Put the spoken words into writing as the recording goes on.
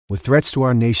With threats to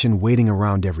our nation waiting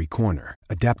around every corner,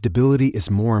 adaptability is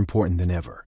more important than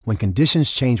ever. When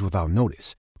conditions change without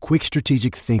notice, quick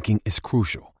strategic thinking is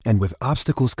crucial. And with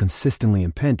obstacles consistently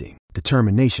impending,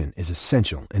 determination is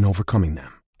essential in overcoming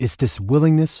them. It's this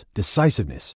willingness,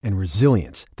 decisiveness, and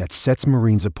resilience that sets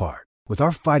Marines apart. With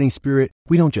our fighting spirit,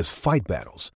 we don't just fight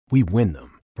battles, we win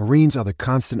them. Marines are the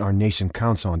constant our nation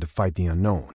counts on to fight the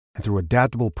unknown. And through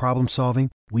adaptable problem solving,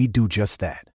 we do just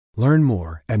that. Learn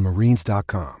more at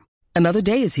marines.com. Another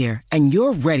day is here, and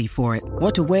you're ready for it.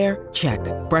 What to wear? Check.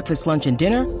 Breakfast, lunch, and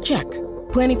dinner? Check.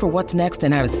 Planning for what's next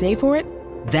and how to save for it?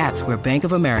 That's where Bank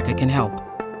of America can help.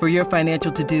 For your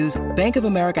financial to-dos, Bank of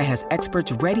America has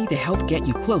experts ready to help get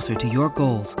you closer to your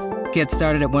goals. Get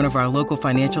started at one of our local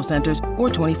financial centers or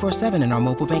 24/7 in our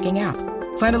mobile banking app.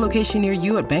 Find a location near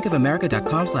you at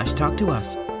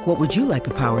bankofamerica.com/talktous. What would you like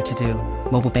the power to do?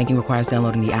 Mobile banking requires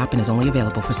downloading the app and is only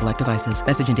available for select devices.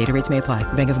 Message and data rates may apply.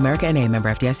 Bank of America N.A., member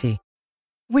FDIC.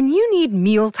 When you need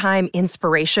mealtime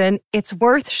inspiration, it's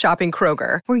worth shopping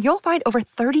Kroger, where you'll find over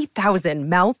 30,000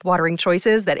 mouth-watering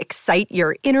choices that excite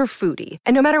your inner foodie.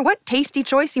 And no matter what tasty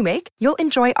choice you make, you'll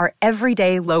enjoy our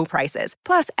everyday low prices,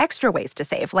 plus extra ways to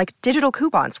save, like digital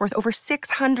coupons worth over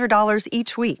 $600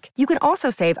 each week. You can also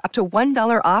save up to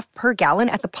 $1 off per gallon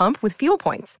at the pump with fuel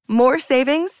points. More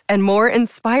savings and more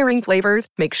inspiring flavors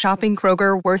make shopping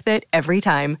Kroger worth it every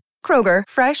time. Kroger,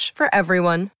 fresh for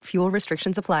everyone. Fuel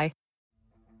restrictions apply.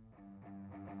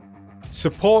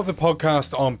 Support the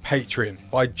podcast on Patreon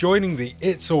by joining the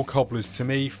It's All Cobblers to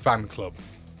Me fan club.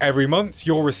 Every month,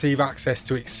 you'll receive access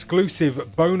to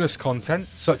exclusive bonus content,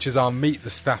 such as our Meet the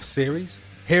Staff series,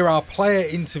 hear our player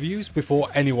interviews before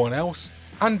anyone else,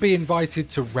 and be invited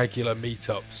to regular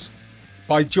meetups.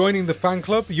 By joining the fan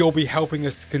club, you'll be helping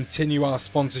us to continue our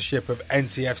sponsorship of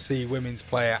NTFC women's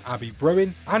player Abby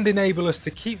Bruin and enable us to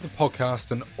keep the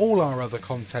podcast and all our other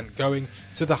content going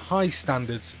to the high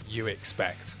standards you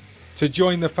expect. To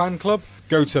join the fan club,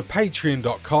 go to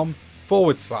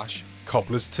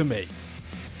patreon.com/cobblers to me.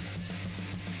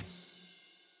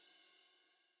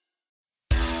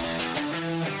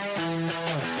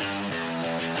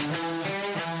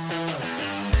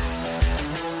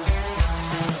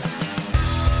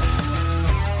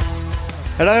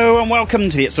 Hello and welcome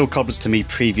to the It's All Cobblers to Me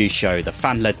preview show, the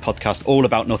fan-led podcast all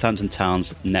about Northampton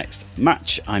Town's next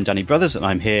match. I'm Danny Brothers and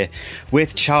I'm here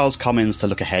with Charles Commons to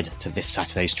look ahead to this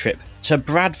Saturday's trip to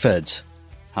Bradford.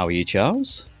 How are you,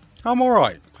 Charles? I'm all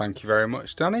right, thank you very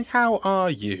much, Danny. How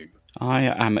are you? I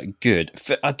am good.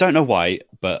 I don't know why,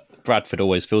 but Bradford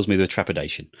always fills me with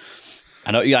trepidation.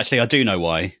 And actually, I do know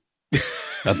why,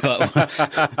 but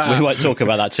we won't talk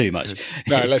about that too much.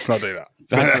 No, let's not do that.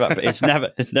 It's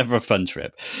never a fun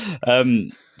trip.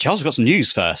 Charles, we've got some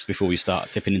news first before we start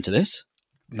dipping into this.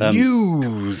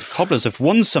 News. Cobblers have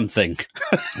won something.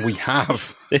 We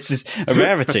have. This is a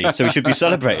rarity, so we should be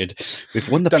celebrated. We've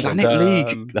won the Planet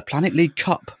League. The Planet League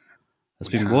Cup has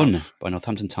been won by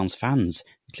Northampton Town's fans,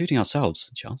 including ourselves,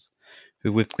 Charles,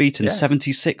 who we've beaten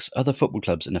 76 other football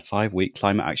clubs in a 5-week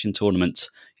climate action tournament.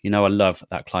 You know I love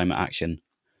that climate action.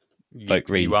 Vote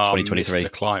Green 2023.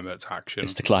 Mr. Climate Action.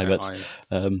 Mr. Climate.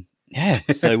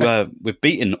 So we've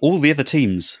beaten all the other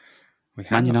teams.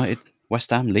 Man United, West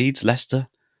Ham, Leeds, Leicester,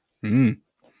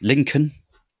 Lincoln,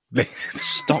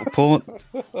 Stockport,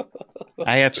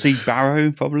 AFC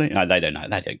Barrow, probably. No, they don't know.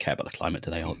 They don't care about the climate,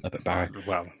 do they, at Barrow?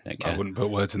 Well, I wouldn't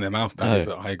put words in their mouth, Danny,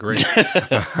 but I agree.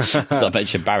 Let's not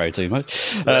mention Barrow too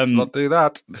much. Let's not do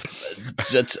that.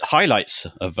 Highlights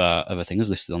of a thing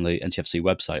as listed on the NTFC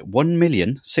website.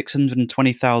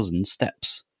 1,620,000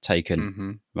 steps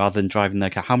taken rather than driving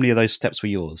their car. How many of those steps were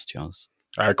yours, Charles?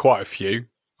 Quite a few.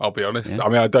 I'll be honest. Yeah. I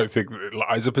mean, I don't think,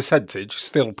 as a percentage,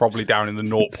 still probably down in the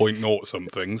 0.0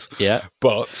 somethings. Yeah.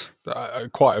 But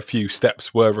quite a few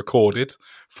steps were recorded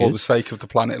for the sake of the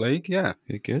Planet League. Yeah.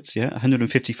 Good. Yeah.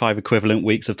 155 equivalent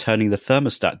weeks of turning the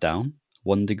thermostat down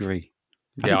 1 degree.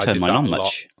 I haven't turned mine on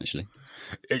much, actually.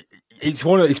 It's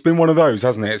been one of those,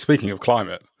 hasn't it? Speaking of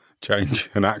climate change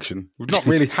and action, we've not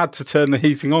really had to turn the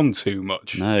heating on too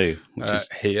much. No, which is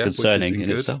here, concerning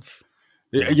in itself.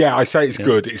 Yeah, I say it's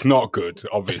good. It's not good,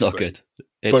 obviously. It's not good.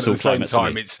 But at the same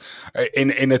time, it's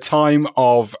in a time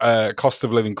of cost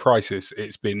of living crisis,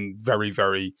 it's been very,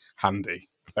 very handy,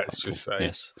 let's just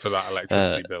say, for that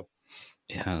electricity bill.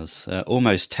 It has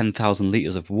almost 10,000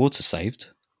 litres of water saved.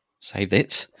 Saved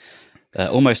it.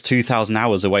 Almost 2,000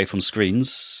 hours away from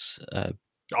screens.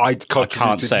 I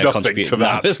can't say I contributed to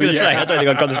that. I was going to say, I don't think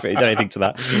I contributed anything to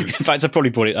that. In fact, I probably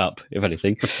brought it up, if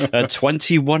anything.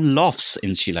 21 lofts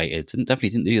insulated. Definitely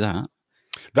didn't do that.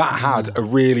 That had a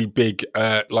really big,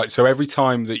 so every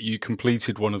time that you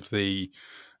completed one of the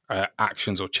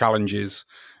actions or challenges,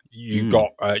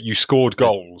 you scored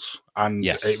goals, and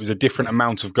Yes. it was a different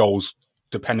amount of goals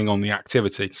depending on the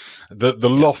activity. The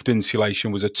loft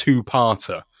insulation was a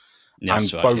 2-parter,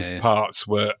 Yes, and right, both parts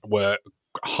were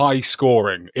high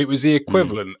scoring. It was the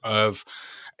equivalent of,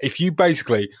 if you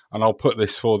basically, and I'll put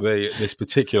this for this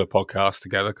particular podcast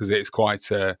together because it's quite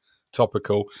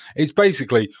topical. It's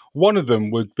basically, one of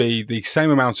them would be the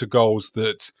same amount of goals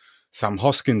that Sam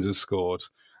Hoskins has scored,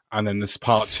 and then this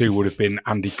part 2 would have been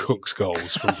Andy Cook's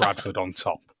goals from Bradford on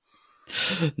top.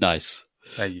 Nice.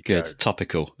 There you Good, go.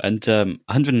 topical. And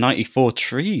 194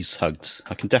 trees hugged.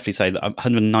 I can definitely say that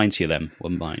 190 of them were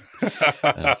mine.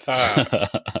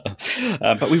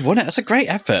 But we won it. That's a great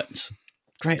effort.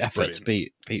 Great effort to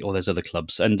beat all those other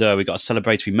clubs. And we got a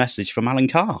celebratory message from Alan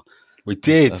Carr. We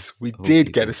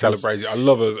did get a celebration. I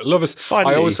love us.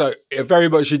 I also very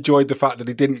much enjoyed the fact that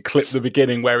he didn't clip the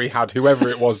beginning where he had whoever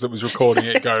it was that was recording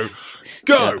it go,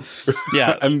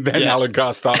 yeah, and then Alan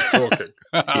Carr starts talking.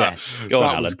 Yes, go on,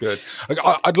 that Alan. was good.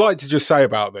 I'd like to just say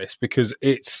about this because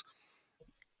it's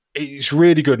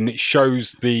really good, and it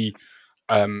shows the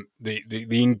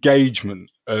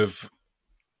engagement of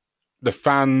the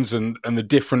fans and the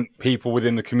different people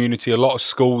within the community. A lot of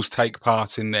schools take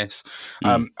part in this.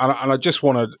 And I just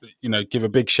want to, give a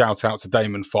big shout out to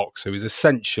Damon Fox, who is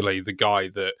essentially the guy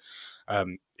that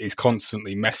is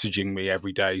constantly messaging me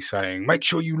every day saying, make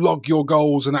sure you log your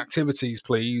goals and activities,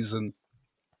 please. And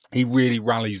he really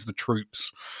rallies the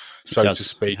troops, so to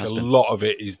speak. A lot of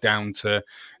it is down to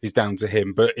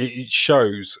him, but it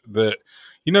shows that,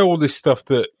 all this stuff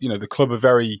that, the club are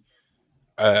very,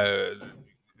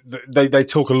 They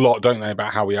talk a lot, don't they,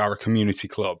 about how we are a community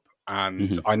club.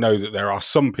 And I know that there are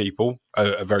some people,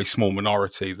 a very small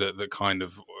minority, that kind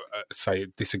of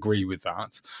disagree with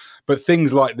that. But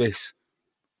things like this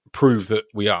prove that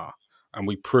we are. And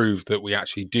we prove that we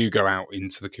actually do go out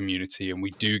into the community and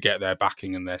we do get their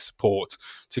backing and their support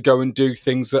to go and do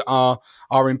things that are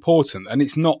important. And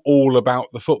it's not all about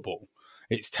the football.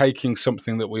 It's taking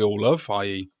something that we all love,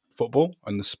 i.e. football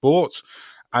and the sport,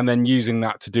 and then using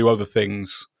that to do other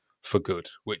things for good,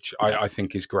 which I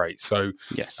think is great. So,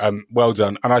 yes, well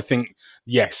done. And I think,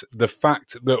 yes, the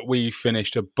fact that we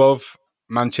finished above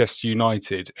Manchester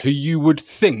United, who you would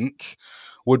think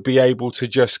would be able to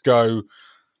just go,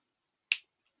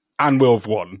 and we'll have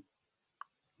won.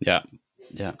 Yeah.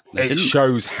 It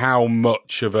shows how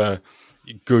much of a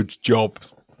good job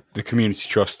the Community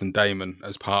Trust and Damon,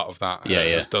 as part of that,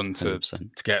 have done to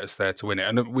get us there to win it.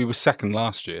 And we were second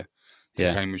last year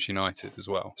to Cambridge United as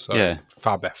well. So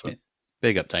fab effort. Yeah.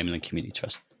 Big up Damon and Community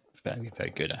Trust. Very, very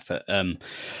good effort.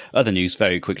 Other news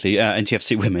very quickly.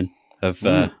 NTFC women have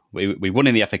we won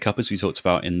in the FA Cup, as we talked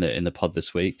about in the pod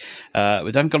this week.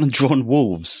 We've then gone and drawn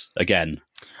Wolves again.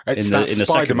 It's in the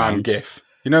Spider-Man gif.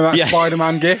 You know that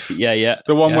Spider-Man gif? Yeah.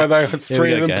 The one where they had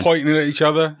three of them again, pointing at each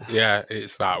other? Yeah,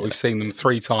 it's that. Yeah. We've seen them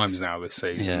 3 times now this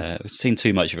season. Yeah, we've seen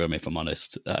too much of them, if I'm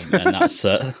honest.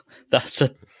 And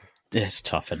it's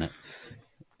tough, isn't it?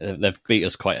 They've beat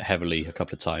us quite heavily a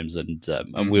couple of times, and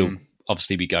we'll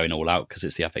obviously be going all out because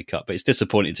it's the FA Cup. But it's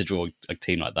disappointing to draw a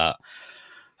team like that.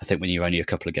 I think when you're only a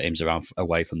couple of games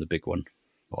away from the big one,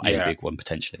 or a big one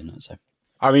potentially. Isn't it? So,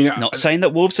 I mean, not saying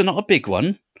that Wolves are not a big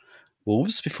one.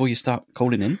 Wolves, before you start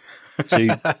calling in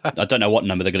to, I don't know what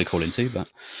number they're going to call into, but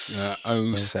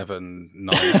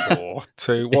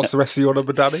 07942. What's the rest of your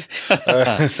number, Danny?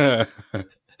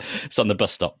 It's on the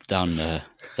bus stop down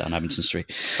Abington Street.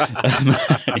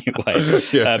 Anyway,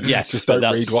 yes, just don't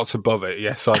read what's above it.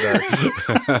 Yes, I know.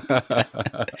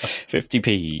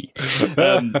 50p.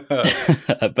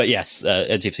 But yes,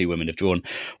 NTFC women have drawn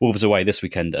Wolves away this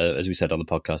weekend. As we said on the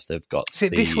podcast, they've got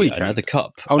this weekend? Another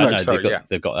cup. Oh no, sorry,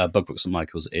 they've got Bugbrook St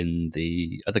Michael's in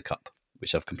the other cup,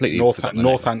 which I've completely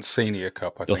Northants Senior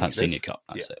Cup. Northants Senior Cup.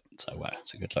 That's it.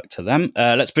 So good luck to them.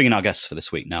 Let's bring in our guests for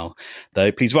this week now,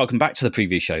 though. Please welcome back to the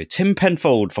preview show, Tim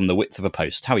Penfold from The Width of a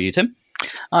Post. How are you, Tim?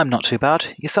 I'm not too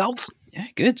bad. Yourselves? Yeah,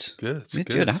 good. Good.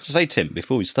 I have to say, Tim,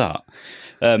 before we start,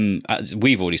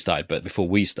 we've already started, but before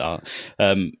we start,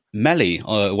 Melly,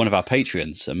 one of our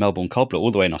patrons, Melbourne Cobbler, all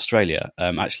the way in Australia,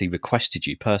 actually requested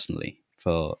you personally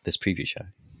for this preview show.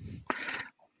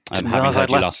 Didn't realise I'd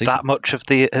left that much of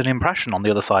an impression on the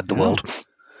other side of the world.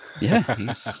 Yeah,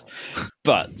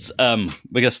 but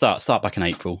we're going to start back in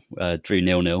April. Drew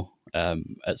 0-0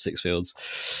 at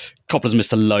Sixfields. Cobblers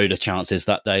missed a load of chances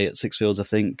that day at Sixfields, I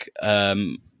think.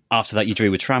 After that, you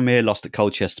drew with Tranmere, lost at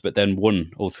Colchester, but then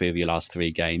won all 3 of your last 3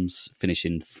 games,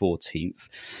 finishing 14th.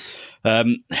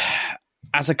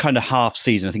 As a kind of half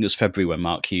season, I think it was February when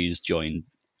Mark Hughes joined.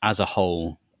 As a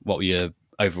whole, what were your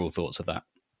overall thoughts of that?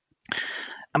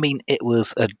 I mean, it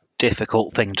was a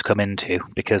difficult thing to come into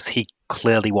because he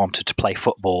clearly wanted to play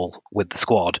football with the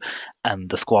squad, and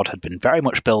the squad had been very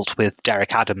much built with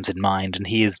Derek Adams in mind, and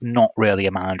he is not really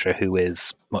a manager who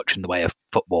is much in the way of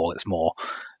football. It's more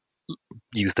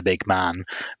use the big man,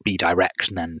 be direct,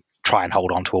 and then try and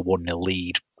hold on to a 1-0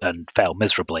 lead and fail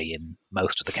miserably in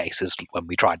most of the cases when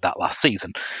we tried that last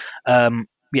season.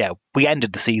 We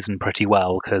ended the season pretty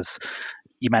well because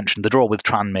you mentioned the draw with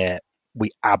Tranmere. We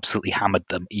absolutely hammered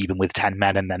them, even with 10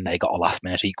 men, and then they got a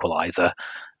last-minute equaliser.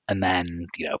 And then,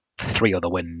 3 other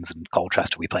wins, and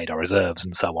Colchester, we played our reserves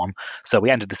and so on. So we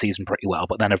ended the season pretty well,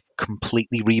 but then have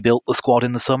completely rebuilt the squad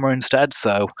in the summer instead.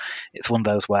 So it's one of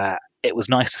those where it was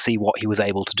nice to see what he was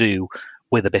able to do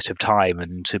with a bit of time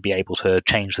and to be able to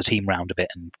change the team around a bit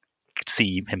and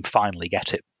see him finally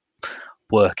get it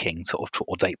working sort of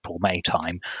towards April, May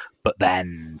time. But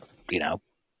then,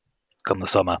 come the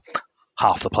summer,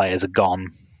 half the players are gone,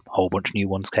 a whole bunch of new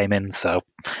ones came in, so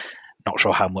not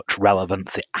sure how much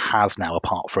relevance it has now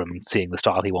apart from seeing the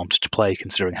style he wanted to play,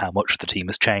 considering how much the team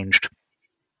has changed.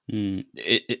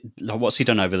 What's he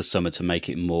done over the summer to make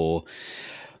it more,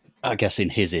 I guess, in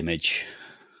his image?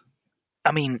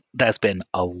 I mean, there's been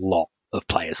a lot of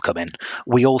players come in.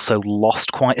 We also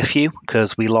lost quite a few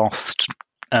because we lost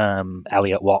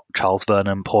Elliot Watt, Charles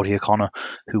Vernon, Porty O'Connor,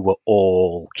 who were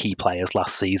all key players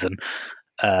last season.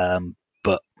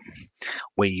 But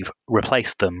we've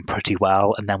replaced them pretty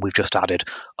well, and then we've just added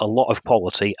a lot of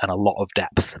quality and a lot of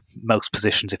depth. Most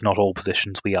positions, if not all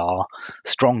positions, we are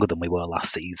stronger than we were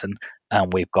last season,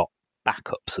 and we've got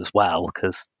backups as well,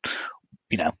 because,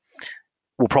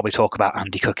 we'll probably talk about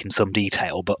Andy Cook in some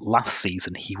detail, but last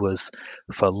season he was,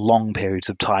 for long periods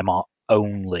of time, our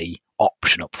only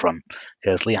option up front,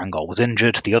 because Lee Angol was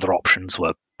injured. The other options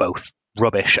were both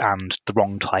rubbish and the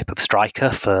wrong type of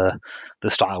striker for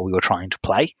the style we were trying to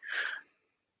play.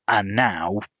 And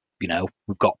now,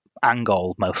 we've got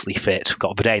Angol mostly fit, we've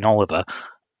got Verdane Oliver,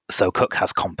 so Cook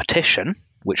has competition,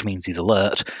 which means he's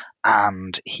alert,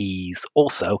 and he's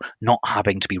also not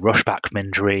having to be rushed back from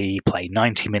injury, play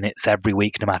 90 minutes every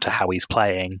week no matter how he's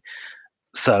playing.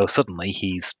 So suddenly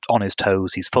he's on his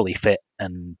toes, he's fully fit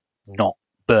and not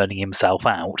burning himself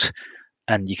out,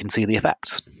 and you can see the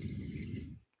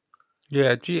effects.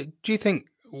 Yeah, do you think,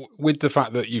 with the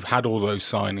fact that you've had all those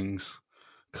signings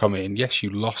come in, yes, you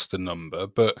lost a number,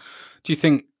 but do you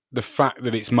think the fact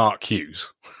that it's Mark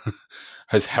Hughes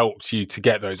has helped you to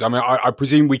get those? I mean, I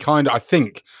presume I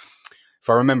think, if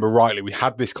I remember rightly, we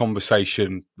had this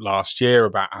conversation last year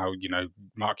about how,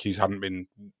 Mark Hughes hadn't been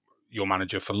your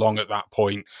manager for long at that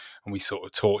point, and we sort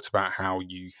of talked about how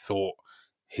you thought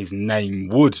his name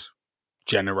would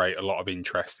generate a lot of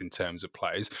interest in terms of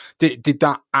players. Did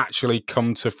that actually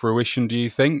come to fruition, do you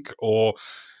think? Or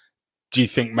do you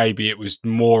think maybe it was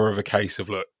more of a case of,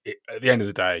 look, at the end of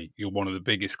the day, you're one of the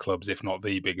biggest clubs, if not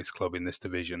the biggest club in this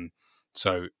division,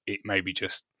 so it may be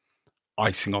just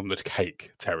icing on the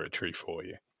cake territory for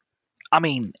you? I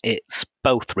mean, it's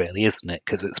both really, isn't it?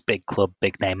 Because it's big club,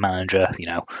 big name manager.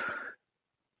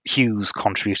 Hughes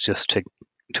contributes just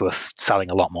to us selling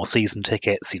a lot more season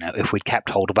tickets. If we'd kept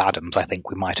hold of Adams, I think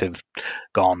we might have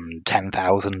gone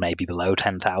 10,000, maybe below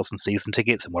 10,000 season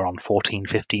tickets, and we're on 14,000,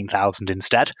 15,000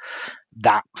 instead.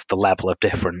 That's the level of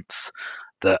difference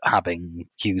that having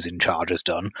Hughes in charge has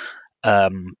done.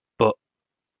 But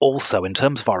also, in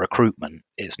terms of our recruitment,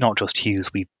 it's not just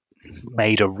Hughes. We've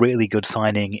made a really good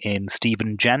signing in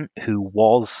Stephen Gent, who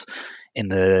was in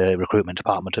the recruitment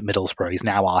department at Middlesbrough. He's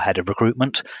now our head of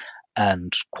recruitment.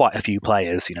 And quite a few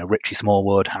players, Richie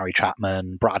Smallwood, Harry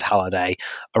Chapman, Brad Halliday,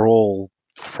 are all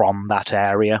from that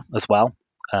area as well.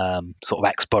 Sort of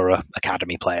ex-Borough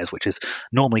Academy players, which is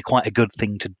normally quite a good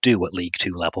thing to do at League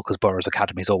 2 level, because Borough's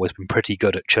Academy has always been pretty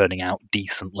good at churning out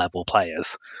decent level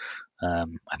players.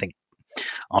 I think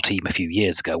our team a few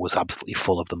years ago was absolutely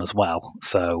full of them as well.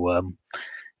 So,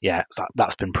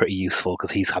 that's been pretty useful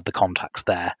because he's had the contacts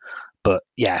there. But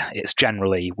yeah, it's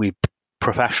generally, we've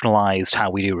professionalized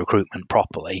how we do recruitment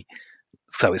properly,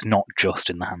 so it's not just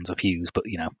in the hands of Hughes, but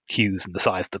Hughes and the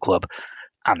size of the club,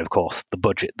 and of course the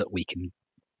budget that we can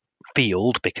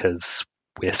field because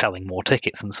we're selling more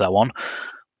tickets and so on.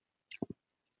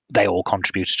 They all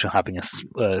contributed to having us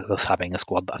having a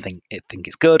squad that I think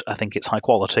is good. I think it's high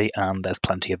quality, and there's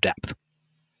plenty of depth.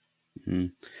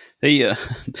 When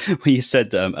you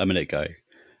said a minute ago,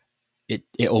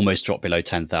 it almost dropped below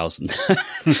 10,000.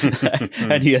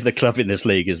 Any other club in this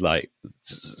league is like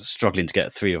struggling to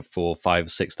get 3 or 4,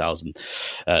 5, 6,000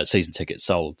 season tickets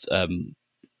sold.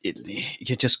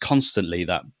 You're just constantly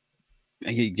that.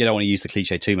 You don't want to use the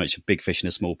cliche too much, a big fish in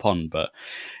a small pond, but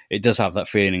it does have that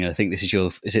feeling. I think this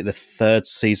is it the 3rd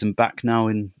season back now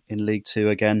in League 2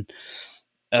 again?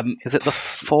 Is it the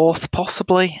fourth,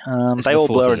 possibly? They all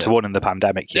blur into one in the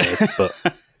pandemic years, but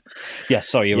yeah,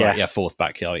 sorry, you're right. Yeah, fourth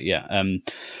back. Yeah.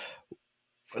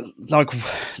 Like,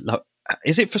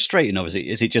 is it frustrating, or is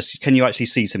it just? Can you actually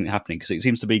see something happening? Because it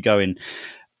seems to be going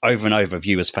over and over.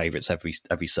 Viewers' favourites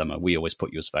every summer. We always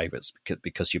put you as favourites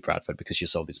because you're Bradford, because you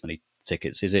sold this many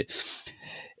tickets. Is it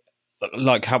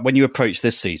like when you approach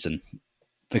this season,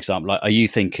 for example? Like, are you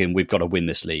thinking we've got to win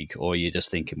this league, or are you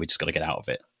just thinking we just got to get out of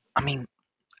it? I mean,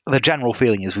 the general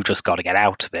feeling is we've just got to get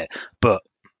out of it. But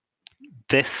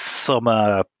this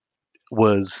summer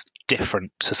was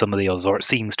different to some of the others, or it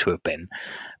seems to have been,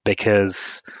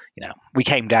 because we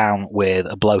came down with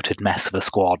a bloated mess of a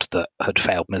squad that had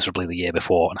failed miserably the year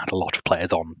before and had a lot of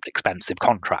players on expensive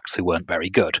contracts who weren't very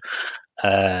good.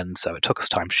 And so it took us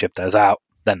time to ship those out.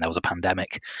 Then there was a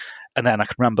pandemic. And then I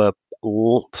can remember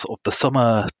sort of the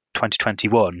summer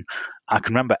 2021, I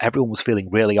can remember everyone was feeling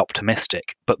really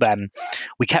optimistic, but then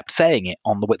we kept saying it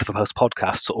on the Width of a Post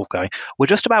podcast, sort of going, we're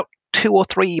just about 2 or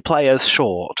 3 players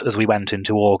short as we went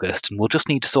into August, and we'll just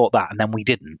need to sort that, and then we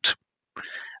didn't.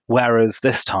 Whereas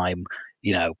this time,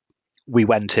 we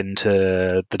went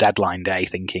into the deadline day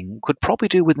thinking, could probably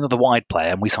do with another wide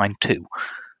player, and we signed 2.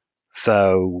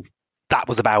 So that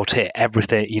was about it.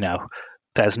 Everything,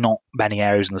 there's not many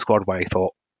areas in the squad where he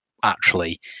thought,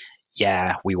 actually,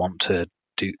 yeah, we want to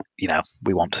do,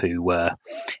 we want to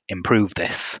improve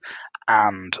this.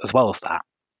 And as well as that,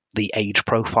 the age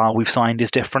profile we've signed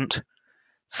is different.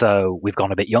 So we've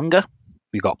gone a bit younger.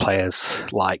 We've got players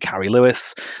like Harry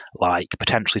Lewis, like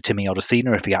potentially Timmy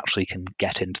Odesina if he actually can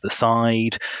get into the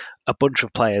side. A bunch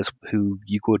of players who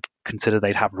you could consider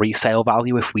they'd have resale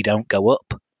value if we don't go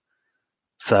up.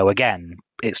 So again,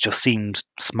 it's just seemed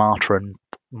smarter and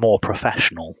more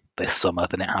professional this summer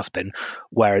than it has been,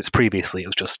 whereas previously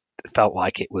it felt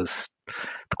like the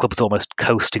club was almost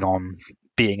coasting on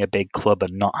being a big club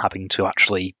and not having to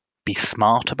actually be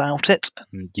smart about it.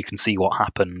 And you can see what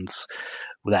happens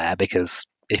there, because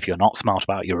if you're not smart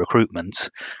about your recruitment,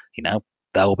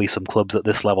 there will be some clubs at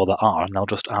this level that are, and they'll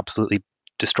just absolutely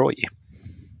destroy you.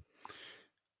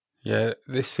 Yeah,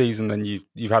 this season then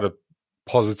you've had a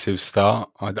positive start,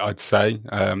 I'd say.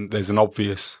 There's an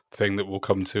obvious thing that we'll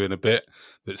come to in a bit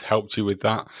that's helped you with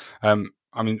that.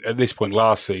 At this point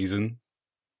last season,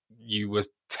 you were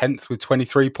 10th with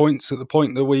 23 points at the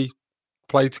point that we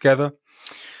played together.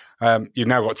 You've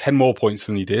now got 10 more points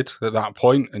than you did at that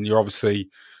point, and you're obviously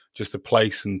just a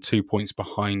place and 2 points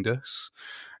behind us.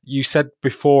 You said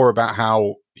before about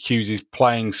how Hughes'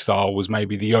 playing style was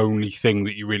maybe the only thing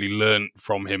that you really learnt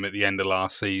from him at the end of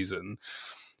last season.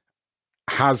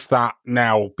 Has that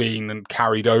now been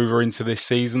carried over into this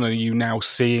season? Are you now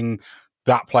seeing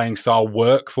that playing style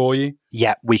work for you?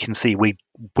 Yeah, we can see we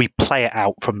play it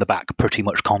out from the back pretty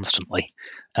much constantly.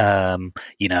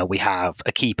 We have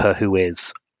a keeper who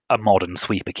is a modern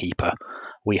sweeper keeper.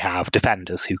 We have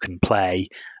defenders who can play.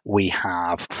 We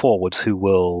have forwards who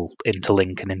will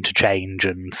interlink and interchange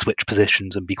and switch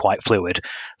positions and be quite fluid.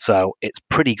 So it's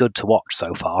pretty good to watch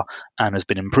so far, and has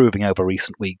been improving over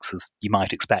recent weeks, as you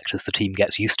might expect, as the team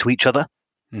gets used to each other.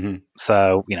 Mm-hmm.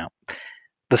 So,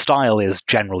 the style is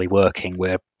generally working.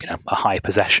 We're, a high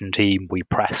possession team. We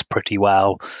press pretty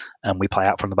well, and we play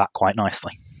out from the back quite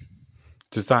nicely.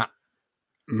 Does that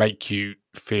make you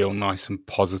feel nice and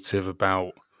positive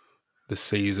about the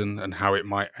season and how it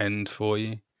might end for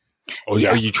you? Or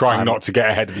are you trying not to get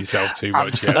ahead of yourself too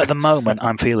much? At the moment,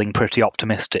 I'm feeling pretty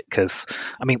optimistic because,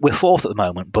 we're 4th at the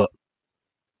moment, but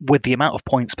with the amount of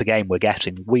points per game we're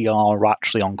getting, we are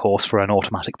actually on course for an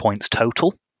automatic points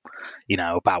total.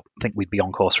 I think we'd be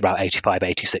on course for about 85,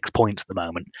 86 points at the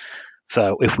moment.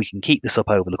 So if we can keep this up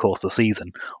over the course of the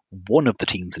season, one of the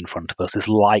teams in front of us is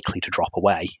likely to drop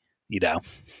away.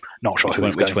 Not sure which one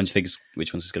do you think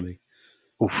which one's going to be?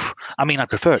 Oof. I'd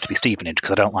prefer it to be Stevenage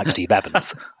because I don't like Steve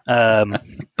Evans.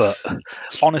 But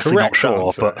honestly, correct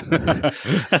not sure.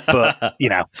 But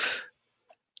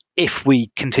if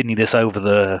we continue this over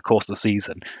the course of the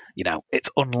season, it's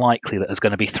unlikely that there's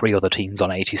going to be 3 other teams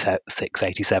on 86,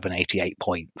 87, 88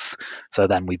 points. So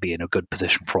then we'd be in a good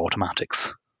position for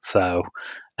automatics. So,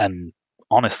 and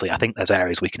honestly, I think there's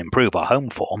areas we can improve. Our home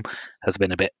form has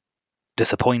been a bit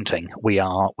disappointing. We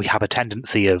have a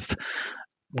tendency of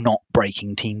not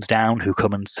breaking teams down who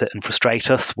come and sit and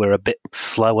frustrate us. We're a bit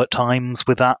slow at times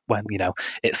with that. When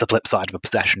it's the flip side of a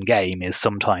possession game, is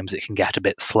sometimes it can get a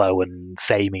bit slow and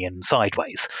samey and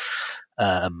sideways.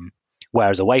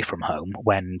 Whereas away from home,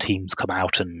 when teams come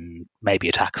out and maybe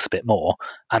attack us a bit more,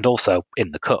 and also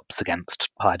in the cups against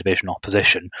high division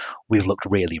opposition, we've looked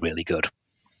really, really good.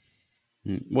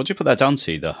 What do you put that down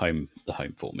to? The home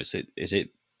form, is it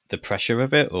the pressure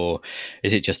of it, or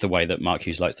is it just the way that Mark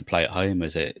Hughes likes to play at home?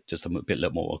 Is it just a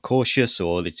little more cautious,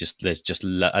 or there's just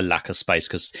a lack of space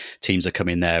because teams are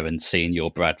coming there and seeing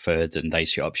your Bradford and they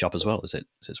shut up shop as well? Is it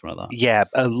one of that? Yeah,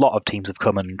 a lot of teams have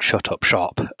come and shut up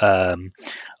shop, and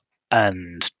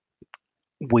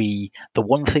the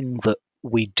one thing that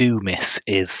we do miss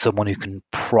is someone who can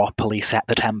properly set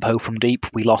the tempo from deep.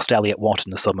 We lost Elliot Watt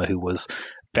in the summer, who was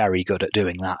very good at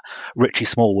doing that. Richie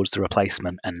Smallwood's the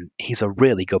replacement, and he's a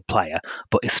really good player,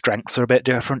 but his strengths are a bit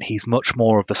different. He's much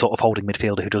more of the sort of holding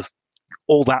midfielder who does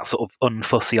all that sort of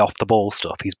unfussy off the ball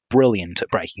stuff. He's brilliant at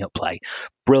breaking up play,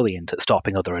 brilliant at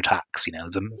stopping other attacks.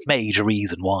 There's a major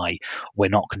reason why we're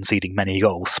not conceding many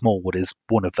goals. Smallwood is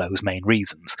one of those main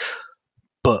reasons.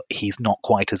 But he's not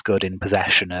quite as good in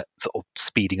possession at sort of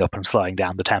speeding up and slowing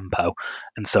down the tempo.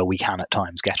 And so we can at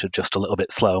times get just a little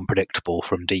bit slow and predictable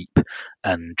from deep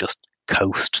and just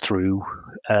coast through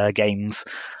games.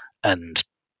 And,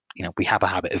 we have a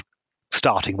habit of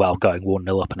starting well, going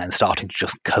 1-0 up and then starting to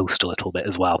just coast a little bit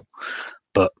as well.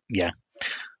 But yeah,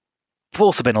 we've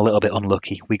also been a little bit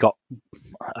unlucky. We got,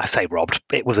 I say robbed,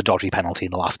 it was a dodgy penalty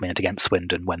in the last minute against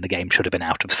Swindon when the game should have been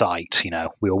out of sight.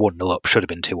 We were 1-0 up, should have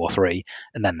been 2 or 3,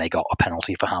 and then they got a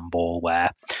penalty for handball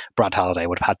where Brad Halliday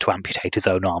would have had to amputate his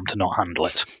own arm to not handle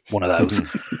it. One of those.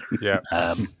 Yeah.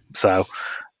 So,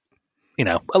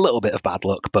 a little bit of bad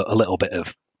luck, but a little bit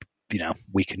of,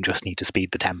 we can just need to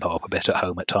speed the tempo up a bit at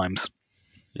home at times.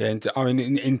 Yeah, I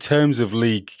mean, in terms of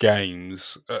league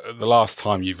games, the last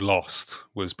time you've lost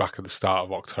was back at the start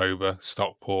of October,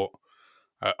 Stockport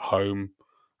at home.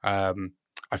 I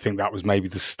think that was maybe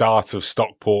the start of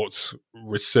Stockport's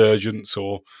resurgence,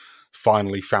 or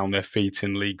finally found their feet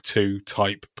in League Two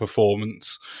type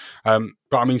performance. But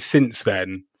I mean, since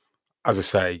then, as I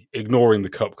say, ignoring the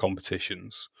cup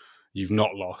competitions, you've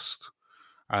not lost.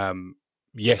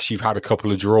 Yes, you've had a couple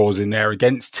of draws in there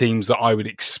against teams that I would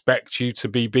expect you to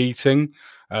be beating.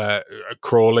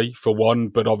 Crawley, for one,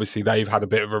 but obviously they've had a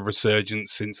bit of a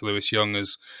resurgence since Lewis Young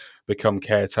has become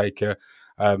caretaker.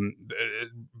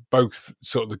 Both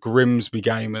sort of the Grimsby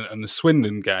game and the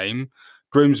Swindon game.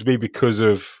 Grimsby because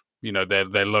of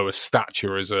their lower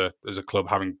stature as a club,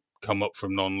 having come up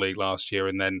from non-league last year,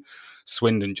 and then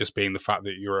Swindon just being the fact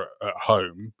that you're at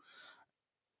home.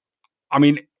 I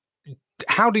mean,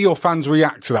 how do your fans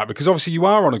react to that? Because obviously you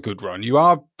are on a good run. You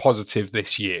are positive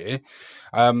this year.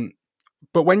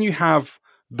 But when you have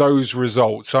those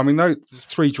results, I mean, those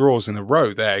 3 draws in a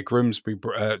row there, Grimsby,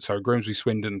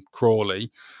 Swindon,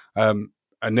 Crawley, a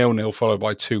 0-0 followed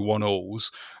by 2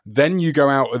 1-alls. Then you go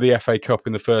out of the FA Cup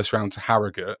in the first round to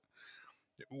Harrogate.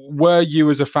 Were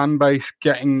you as a fan base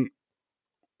getting,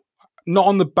 not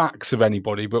on the backs of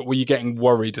anybody, but were you getting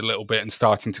worried a little bit and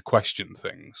starting to question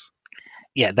things?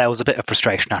 Yeah, there was a bit of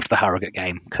frustration after the Harrogate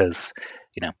game because,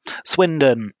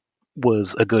 Swindon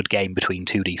was a good game between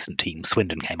 2 decent teams.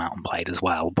 Swindon came out and played as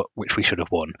well, but which we should have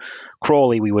won.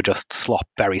 Crawley, we were just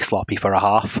very sloppy for a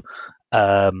half.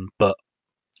 But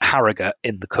Harrogate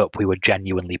in the cup, we were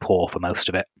genuinely poor for most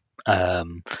of it.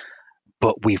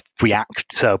 But we've reacted.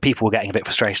 So people were getting a bit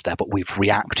frustrated there, but we've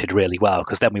reacted really well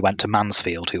because then we went to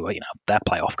Mansfield, who were, they're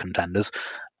playoff contenders,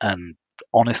 and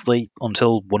honestly,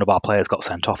 until one of our players got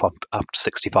sent off after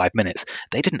 65 minutes,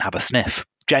 they didn't have a sniff.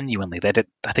 Genuinely, they did.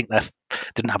 I think they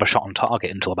didn't have a shot on target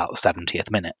until about the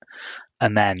 70th minute.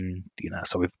 And then,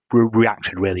 so we've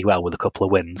reacted really well with a couple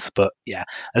of wins. But yeah,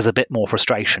 there's a bit more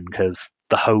frustration because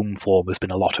the home form has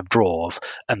been a lot of draws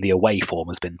and the away form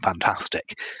has been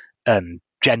fantastic. And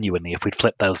genuinely, if we'd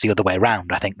flipped those the other way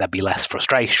around, I think there'd be less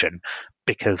frustration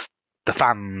because the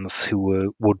fans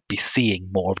who would be seeing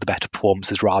more of the better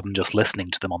performances rather than just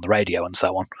listening to them on the radio and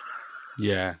so on.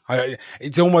 Yeah,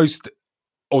 it's almost,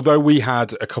 although we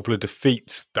had a couple of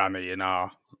defeats, Danny, in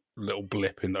our little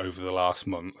blip over the last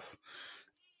month,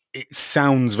 it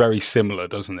sounds very similar,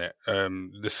 doesn't it?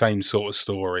 The same sort of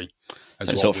story.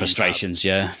 Same sort of frustrations,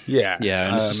 yeah. Yeah. Yeah,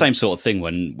 and it's the same sort of thing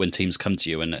when teams come to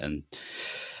you and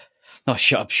not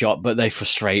shut up shop, but they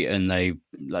frustrate and they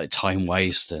like time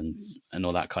waste and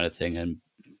all that kind of thing. And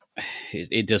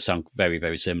it does sound very,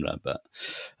 very similar. But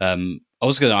I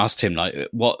was going to ask Tim, like,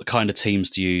 what kind of teams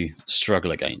do you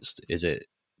struggle against? Is it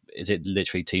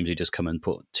literally teams who just come and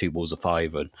put 2 balls of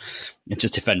 5 and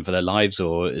just defend for their lives,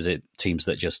 or is it teams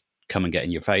that just come and get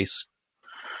in your face?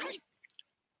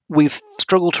 We've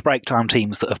struggled to break down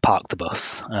teams that have parked the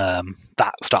bus.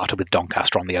 That started with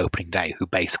Doncaster on the opening day, who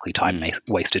basically time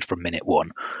wasted from minute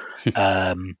 1.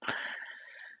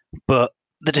 But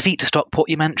the defeat to Stockport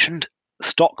you mentioned,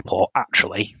 Stockport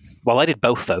actually, well, they did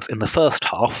both of those. In the first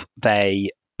half,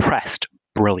 they pressed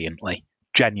brilliantly.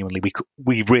 Genuinely,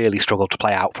 we really struggled to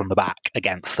play out from the back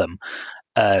against them.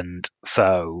 and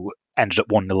so ended up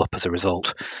 1-0 up as a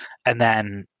result. And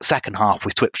then second half,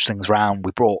 we switched things around.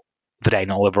 We brought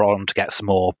Verdane Oliver on to get some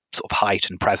more sort of height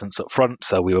and presence up front,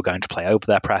 so we were going to play over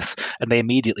their press, and they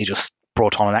immediately just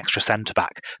brought on an extra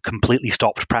centre-back, completely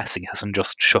stopped pressing us and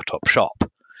just shut up shop.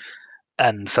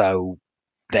 And so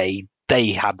they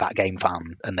had that game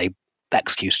plan, and they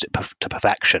executed it to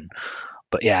perfection.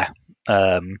 But yeah,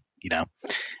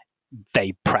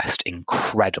 they pressed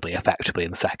incredibly effectively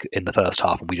in the first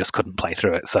half, and we just couldn't play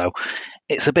through it. So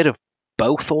it's a bit of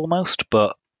both almost,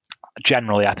 but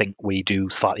generally I think we do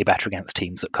slightly better against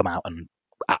teams that come out and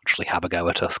actually have a go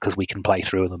at us because we can play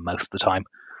through them most of the time.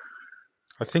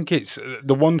 I think it's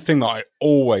the one thing that I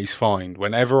always find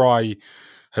whenever I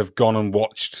have gone and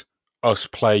watched us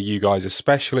play you guys,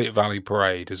 especially at Valley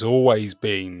Parade, has always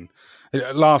been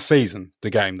last season, the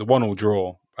game, the 1-1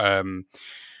 draw.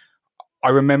 I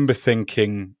remember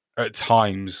thinking at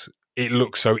times it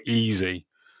looked so easy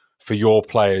for your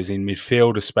players in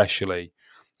midfield, especially,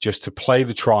 just to play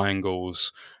the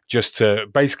triangles, just to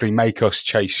basically make us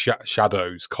chase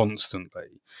shadows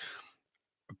constantly.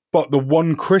 But the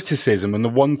one criticism and the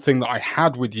one thing that I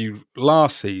had with you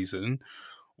last season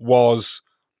was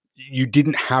you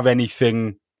didn't have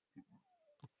anything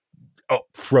up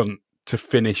front to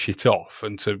finish it off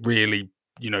and to really,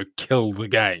 kill the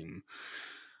game.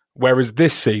 Whereas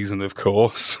this season, of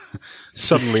course,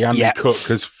 suddenly Andy Cook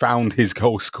has found his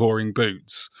goal-scoring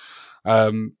boots.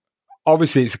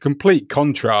 Obviously, it's a complete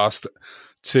contrast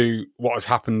to what has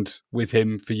happened with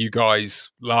him for you guys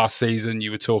last season.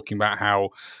 You were talking about how,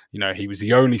 he was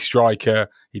the only striker.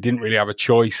 He didn't really have a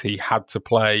choice. He had to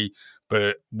play, but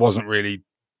it wasn't really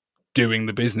doing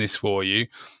the business for you.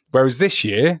 Whereas this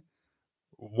year,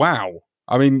 wow.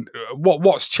 I mean,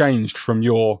 what's changed from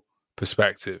your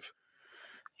perspective?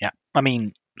 Yeah, I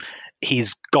mean,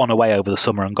 he's gone away over the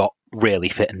summer and got really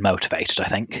fit and motivated, I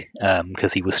think,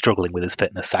 because he was struggling with his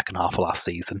fitness second half of last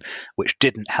season, which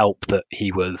didn't help that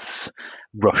he was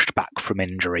rushed back from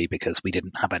injury because we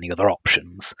didn't have any other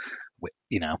options,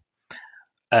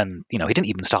 And, he didn't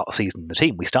even start the season in the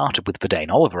team. We started with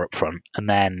Verdane Oliver up front, and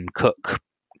then Cook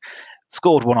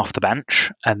scored one off the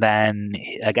bench, and then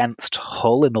against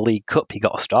Hull in the League Cup, he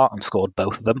got a start and scored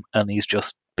both of them, and he's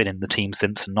just been in the team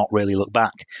since and not really looked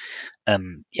back.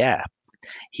 And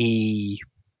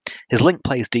his link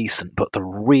play is decent, but the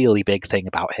really big thing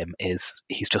about him is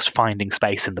he's just finding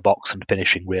space in the box and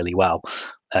finishing really well.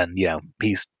 And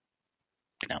he's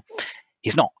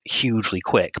not hugely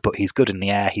quick, but he's good in the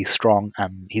air, he's strong,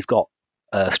 and he's got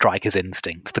striker's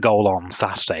instincts. The goal on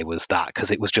Saturday was that,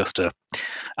 because it was just a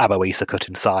Aboisa cut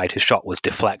inside. His shot was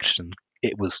deflected, and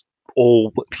it was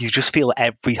all. You just feel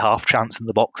every half chance in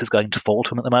the box is going to fall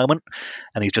to him at the moment,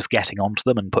 and he's just getting onto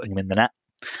them and putting them in the net.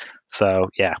 So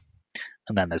yeah,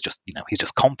 and then there's just he's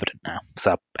just confident now.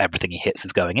 So everything he hits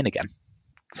is going in again.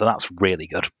 So that's really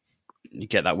good. You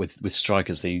get that with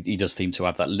strikers. He does seem to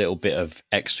have that little bit of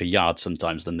extra yard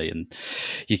sometimes, doesn't he? And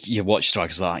you watch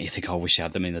strikers like that, you think, I wish I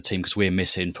had them in the team, because we're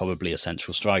missing probably a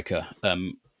central striker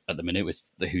at the minute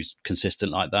who's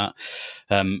consistent like that.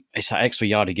 It's that extra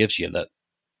yard he gives you, that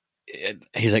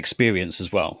his experience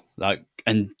as well.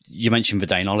 And you mentioned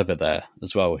Verdane Oliver there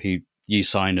as well, who you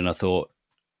signed, and I thought,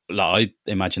 I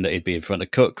imagine that he'd be in front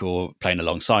of Cook or playing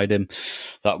alongside him.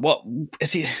 What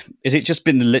is it? Is it just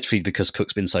been literally because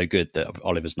Cook's been so good that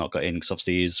Oliver's not got in? Because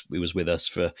obviously he was with us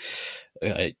for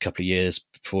a couple of years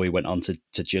before he went on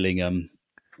to Gillingham,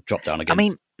 dropped down again. I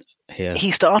mean, here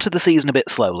he started the season a bit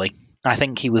slowly. I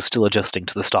think he was still adjusting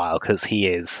to the style, because he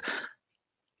is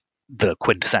the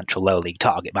quintessential low league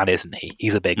target man, isn't he?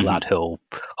 He's a big lad. He'll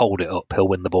hold it up, he'll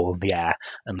win the ball in the air,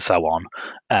 and so on,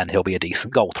 and he'll be a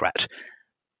decent goal threat.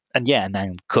 And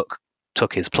then Cook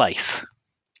took his place,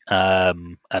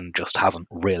 and just hasn't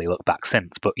really looked back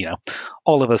since. But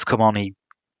Oliver's come on.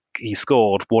 He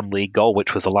scored one league goal,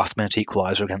 which was a last-minute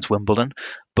equaliser against Wimbledon.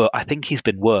 But I think he's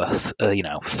been worth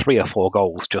 3 or 4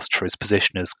 goals just for his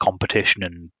position as competition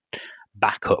and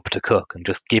backup to Cook, and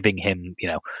just giving him,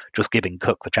 just giving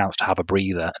Cook the chance to have a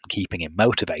breather and keeping him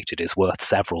motivated is worth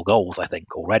several goals, I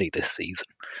think, already this season.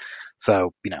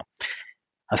 So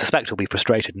I suspect he'll be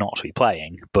frustrated not to be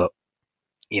playing, but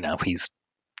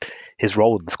his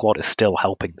role in the squad is still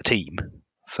helping the team,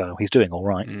 so he's doing all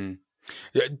right.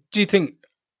 Do you think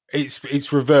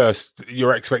it's reversed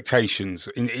your expectations?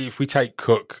 If we take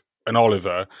Cook and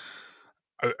Oliver,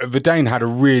 Verdane had a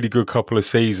really good couple of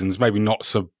seasons, maybe not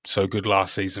so good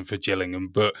last season for Gillingham,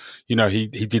 but he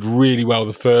did really well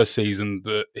the first season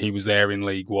that he was there in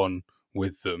League One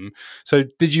with them. So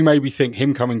did you maybe think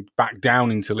him coming back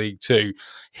down into League Two,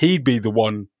 he'd be the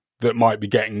one that might be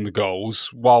getting the goals,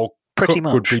 while Cook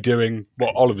would be doing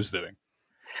what Oliver's doing?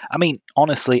 I mean,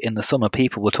 honestly, in the summer,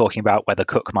 people were talking about whether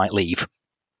Cook might leave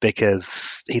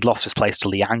because he'd lost his place to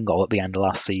Lee Angol at the end of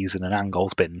last season, and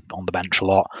Angol's been on the bench a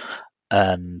lot.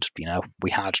 And,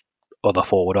 we had other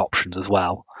forward options as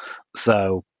well.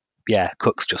 So, yeah,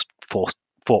 Cook's just fought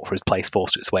for his place,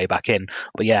 forced its way back in.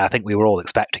 But, yeah, I think we were all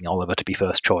expecting Oliver to be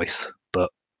first choice. But,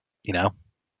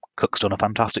 Cook's done a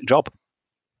fantastic job.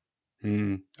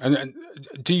 And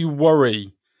do you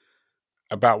worry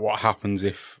about what happens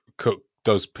if Cook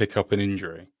does pick up an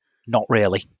injury? Not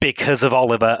really. Because of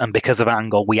Oliver and because of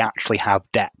Angol, we actually have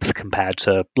depth compared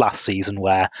to last season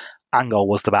where Angol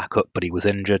was the backup, but he was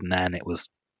injured, and then it was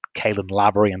Caelan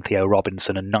Lavery and Theo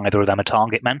Robinson, and neither of them are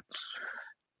target men.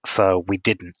 So we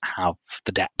didn't have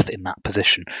the depth in that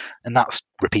position. And that's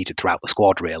repeated throughout the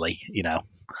squad, really.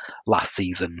 Last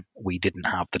season, we didn't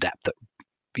have the depth that,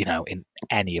 in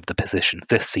any of the positions.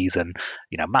 This season,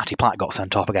 Matty Platt got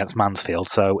sent off against Mansfield.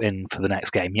 So for the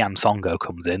next game, Jan Songo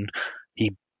comes in.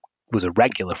 He was a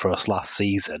regular for us last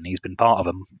season. He's been part of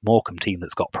a Morecambe team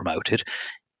that's got promoted.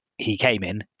 He came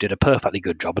in, did a perfectly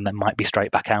good job, and then might be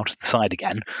straight back out of the side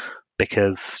again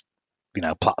because,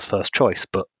 Platt's first choice.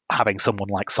 But having someone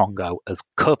like Songo as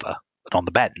cover and on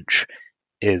the bench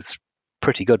is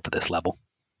pretty good for this level.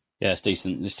 Yeah, it's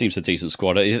decent. It seems a decent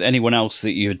squad. Is there anyone else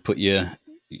that you would put your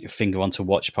finger on to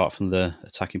watch apart from the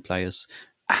attacking players?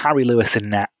 Harry Lewis in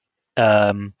net.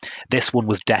 This one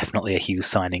was definitely a Hughes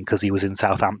signing because he was in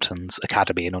Southampton's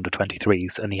academy in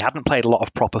under-23s and he hadn't played a lot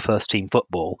of proper first-team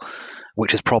football,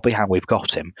 which is probably how we've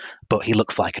got him. But he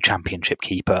looks like a championship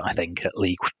keeper, I think, at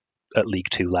League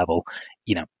Two level.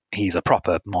 He's a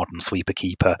proper modern sweeper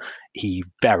keeper. He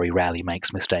very rarely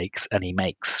makes mistakes, and he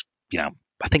makes,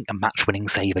 I think a match-winning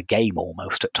save a game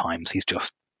almost at times. He's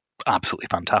just absolutely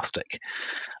fantastic.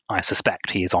 I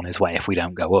suspect he is on his way if we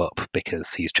don't go up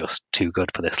because he's just too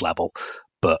good for this level.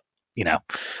 But,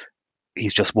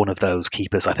 he's just one of those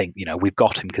keepers. I think, we've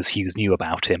got him because Hughes knew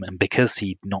about him, and because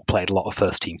he'd not played a lot of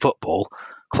first-team football,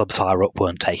 clubs higher up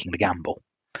weren't taking the gamble.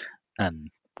 And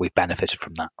we've benefited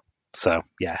from that. So,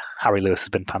 yeah, Harry Lewis has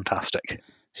been fantastic.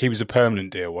 He was a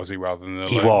permanent deal, was he, rather than a loan?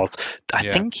 He was. I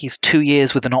think he's 2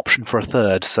 years with an option for a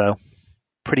third, so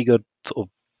pretty good sort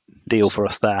of deal for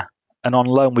us there. And on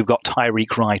loan, we've got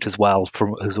Tyreek Wright as well,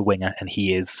 who's a winger, and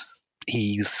he's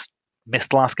missed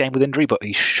the last game with injury, but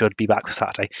he should be back for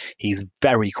Saturday. He's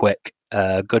very quick,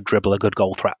 good dribbler, good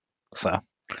goal threat. So,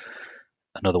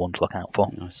 another one to look out for.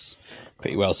 Nice.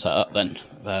 Pretty well set up then.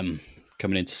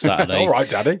 Coming into Saturday. All right,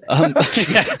 Daddy.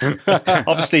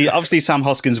 Obviously, Sam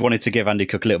Hoskins wanted to give Andy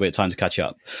Cook a little bit of time to catch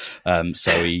up.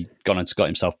 So he got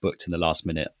himself booked in the last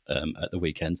minute at the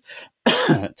weekend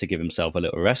to give himself a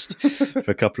little rest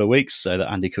for a couple of weeks so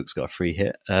that Andy Cook's got a free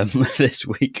hit this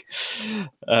week.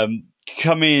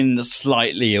 Coming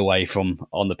slightly away from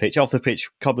on the pitch, off the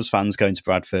pitch, Cobblers fans going to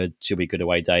Bradford. Should be a good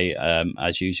away day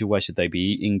as usual. Where should they be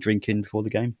eating, drinking before the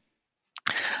game?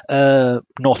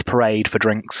 North Parade for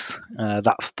drinks.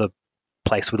 That's the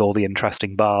place with all the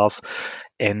interesting bars.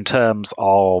 In terms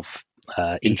of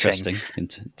interesting, eating,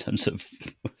 in terms of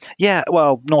yeah,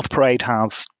 well, North Parade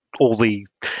has all the.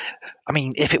 I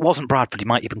mean, if it wasn't Bradford, you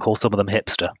might even call some of them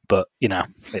hipster. But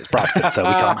it's Bradford, so we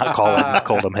can't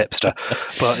call them hipster.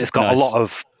 But it's got a lot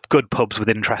of good pubs with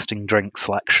interesting drink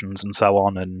selections and so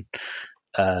on. And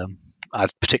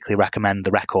I'd particularly recommend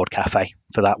the Record Cafe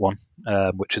for that one,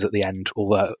 which is at the end,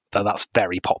 although that's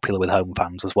very popular with home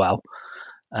fans as well.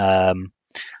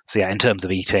 So yeah, in terms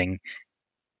of eating,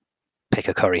 pick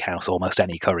a curry house, almost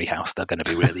any curry house. They're going to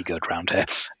be really good around here.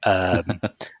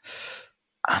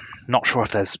 I'm not sure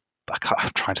if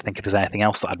I'm trying to think if there's anything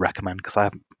else that I'd recommend because I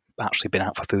haven't actually been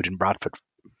out for food in Bradford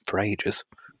for ages.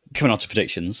 Coming on to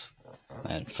predictions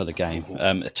for the game.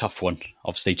 A tough one.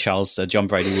 Obviously, John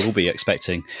Brady will be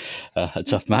expecting a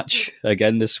tough match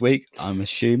again this week, I'm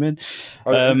assuming.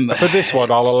 For this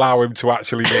one, I'll allow him to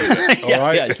actually do it. All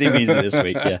right? Yeah, Steve means it this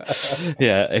week,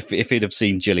 yeah. If he'd have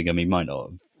seen Gillingham, he might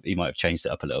have changed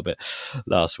it up a little bit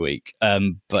last week.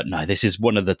 But no, this is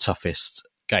one of the toughest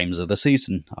games of the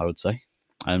season, I would say.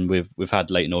 And we've had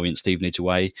Leyton Orient Stevenage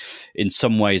away. In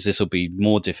some ways, this will be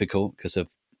more difficult because of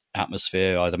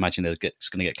atmosphere. I'd imagine it's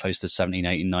going to get close to 17,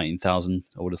 18, 19,000,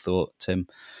 I would have thought, Tim,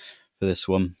 for this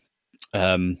one.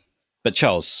 But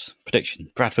Charles,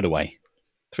 prediction, Bradford away,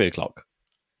 3:00,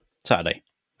 Saturday.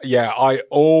 Yeah, I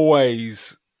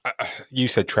always, you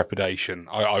said trepidation.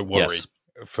 I worry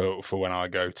for when I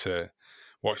go to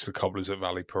watch the Cobblers at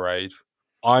Valley Parade.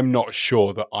 I'm not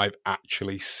sure that I've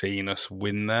actually seen us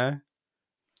win there.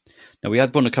 No, we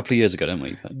had one a couple of years ago, didn't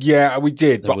we? Yeah, we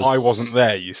did, but I wasn't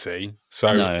there, you see.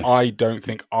 So no. I don't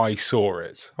think I saw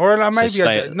it. Or maybe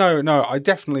I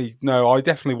definitely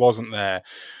wasn't there.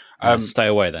 Stay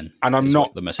away then. And I'm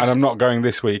not going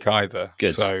this week either.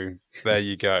 Good. So there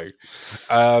you go.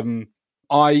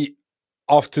 I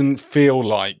often feel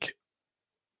like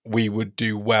we would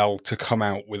do well to come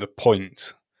out with a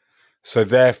point. So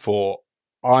therefore,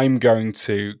 I'm going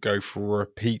to go for a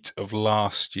repeat of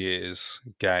last year's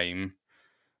game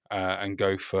and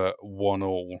go for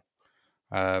 1-1.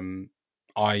 And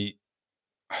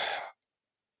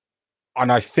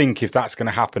I think if that's going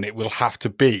to happen, it will have to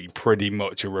be pretty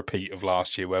much a repeat of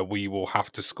last year where we will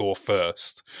have to score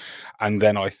first. And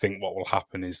then I think what will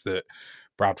happen is that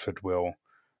Bradford will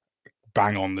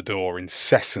bang on the door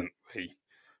incessantly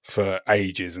for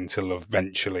ages until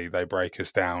eventually they break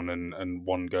us down and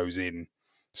one goes in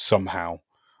somehow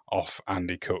off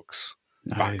Andy Cook's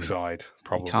backside.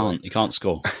 Probably you can't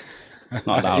score. It's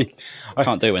not allowed.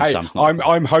 Can't do it when Sam's not.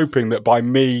 I'm hoping that by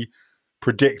me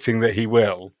predicting that he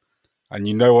will, and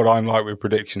you know what I'm like with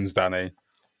predictions, Danny,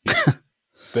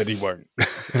 that he won't.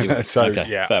 So okay,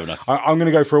 yeah, fair enough. I'm going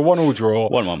to go for a 1-1 draw.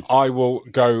 1-1. I will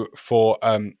go for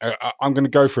I'm going to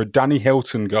go for a Danny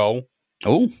Hilton goal.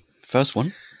 Oh, first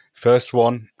one,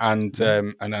 and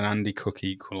an Andy Cook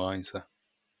equaliser.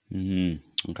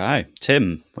 Okay,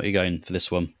 Tim, what are you going for this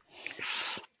one?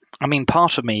 I mean,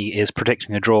 part of me is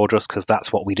predicting a draw just because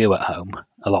that's what we do at home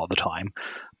a lot of the time.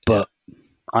 But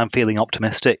I'm feeling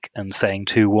optimistic and saying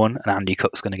 2-1, and Andy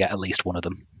Cook's going to get at least one of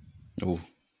them. Oh,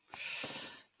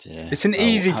 dear. It's an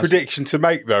easy prediction to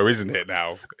make, though, isn't it?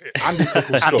 Now, Andy Cook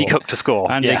will score. Andy Cook to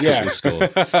score. Andy Cook will score.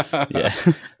 Yeah.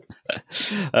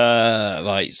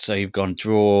 Right. So you've gone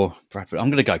draw, Bradford. I'm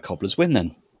going to go Cobblers win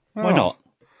then. Why not?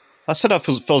 I said I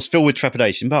was filled with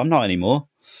trepidation, but I'm not anymore.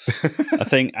 I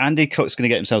think Andy Cook's going to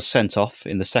get himself sent off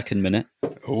in the second minute.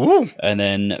 Ooh. And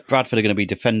then Bradford are going to be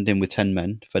defending with 10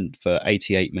 men for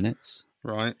 88 minutes.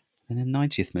 Right. And then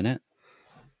 90th minute,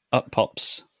 up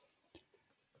pops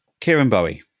Kieran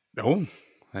Bowie. Oh,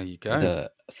 there you go.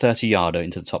 The 30-yarder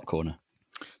into the top corner.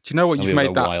 Do you know what you've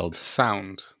made that wild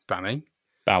sound, Danny?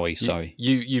 Bowie, sorry.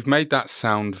 You've made that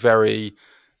sound very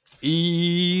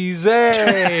easy.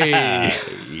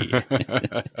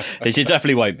 It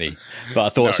definitely won't be. But I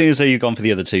thought as soon as you've gone for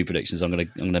the other two predictions, I'm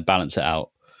going to balance it out.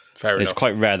 Fair enough. It's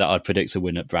quite rare that I'd predict a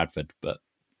win at Bradford, but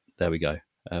there we go.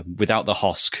 Without the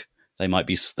Hosk, they might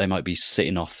be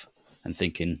sitting off and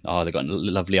thinking, oh, they've got a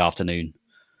lovely afternoon,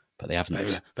 but they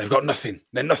haven't. They've got nothing.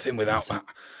 They're nothing without that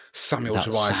Samuel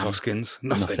Tobias Hoskins.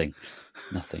 Nothing.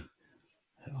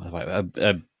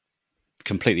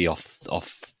 Completely off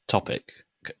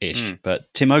topic-ish,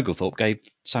 but Tim Oglethorpe gave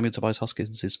Samuel Tobias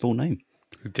Hoskins his full name.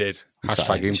 Who did?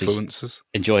 Hashtag influencers.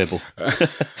 Enjoyable.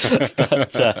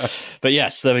 But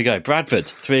yes, there we go. Bradford,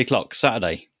 3:00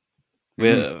 Saturday.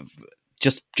 We're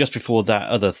just before that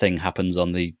other thing happens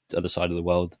on the other side of the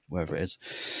world, wherever it is.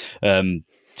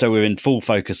 So we're in full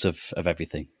focus of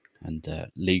everything. And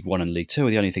League One and League Two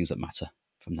are the only things that matter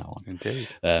from now on. Indeed.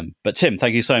 But Tim,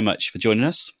 thank you so much for joining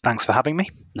us. Thanks for having me.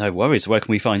 No worries. Where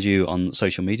can we find you on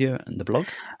social media and the blog?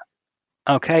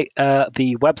 Okay,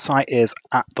 the website is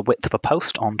at the width of a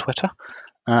post on Twitter.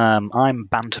 I'm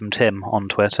Bantam Tim on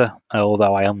Twitter,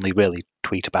 although I only really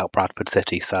tweet about Bradford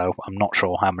City, so I'm not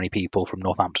sure how many people from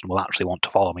Northampton will actually want to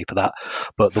follow me for that.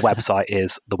 But the website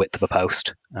is the width of a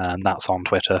post, and that's on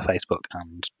Twitter, Facebook,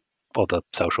 and other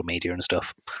social media and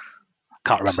stuff.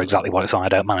 Can't remember exactly what it's on. I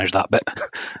don't manage that bit.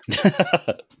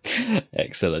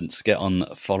 Excellent. Get on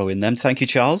following them. Thank you,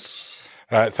 Charles.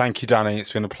 Thank you, Danny.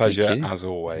 It's been a pleasure, as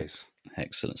always.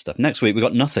 Excellent stuff. Next week, we've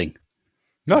got nothing.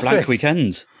 Nothing. Blank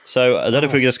weekend. So I don't know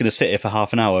if we're just going to sit here for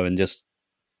half an hour and just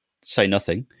say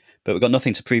nothing, but we've got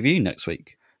nothing to preview next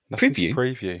week. Nothing to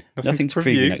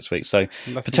preview next week. So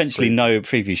potentially no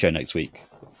preview show next week.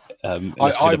 I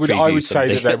would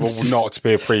say that there will not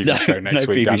be a preview show next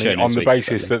week, Danny, on the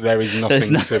basis that there is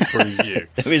nothing to preview.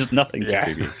 There is nothing to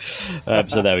preview.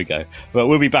 So there we go. But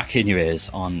we'll be back in your ears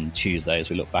on Tuesday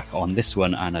as we look back on this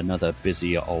one and another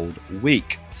busy old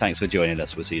week. Thanks for joining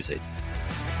us. We'll see you soon.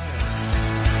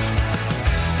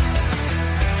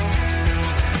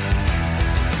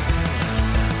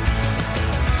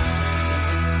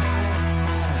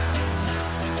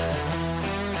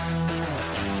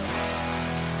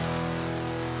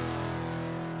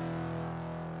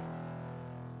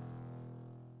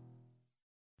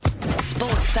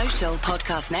 Social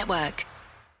Podcast Network.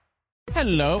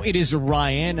 Hello, it is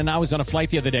Ryan, and I was on a flight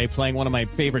the other day playing one of my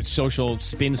favorite social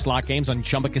spin slot games on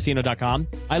ChumbaCasino.com.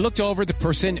 I looked over at the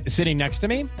person sitting next to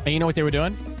me, and you know what they were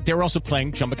doing? They were also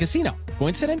playing Chumba Casino.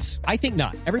 Coincidence? I think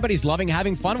not. Everybody's loving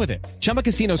having fun with it. Chumba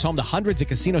Casino is home to hundreds of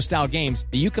casino-style games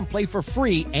that you can play for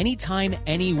free anytime,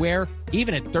 anywhere,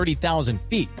 even at 30,000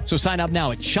 feet. So sign up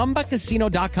now at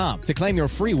ChumbaCasino.com to claim your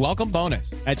free welcome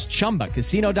bonus. That's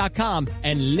ChumbaCasino.com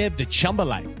and live the Chumba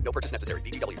life. No purchase necessary.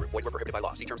 VGW. Void where prohibited by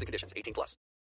law. See terms and conditions. 18+.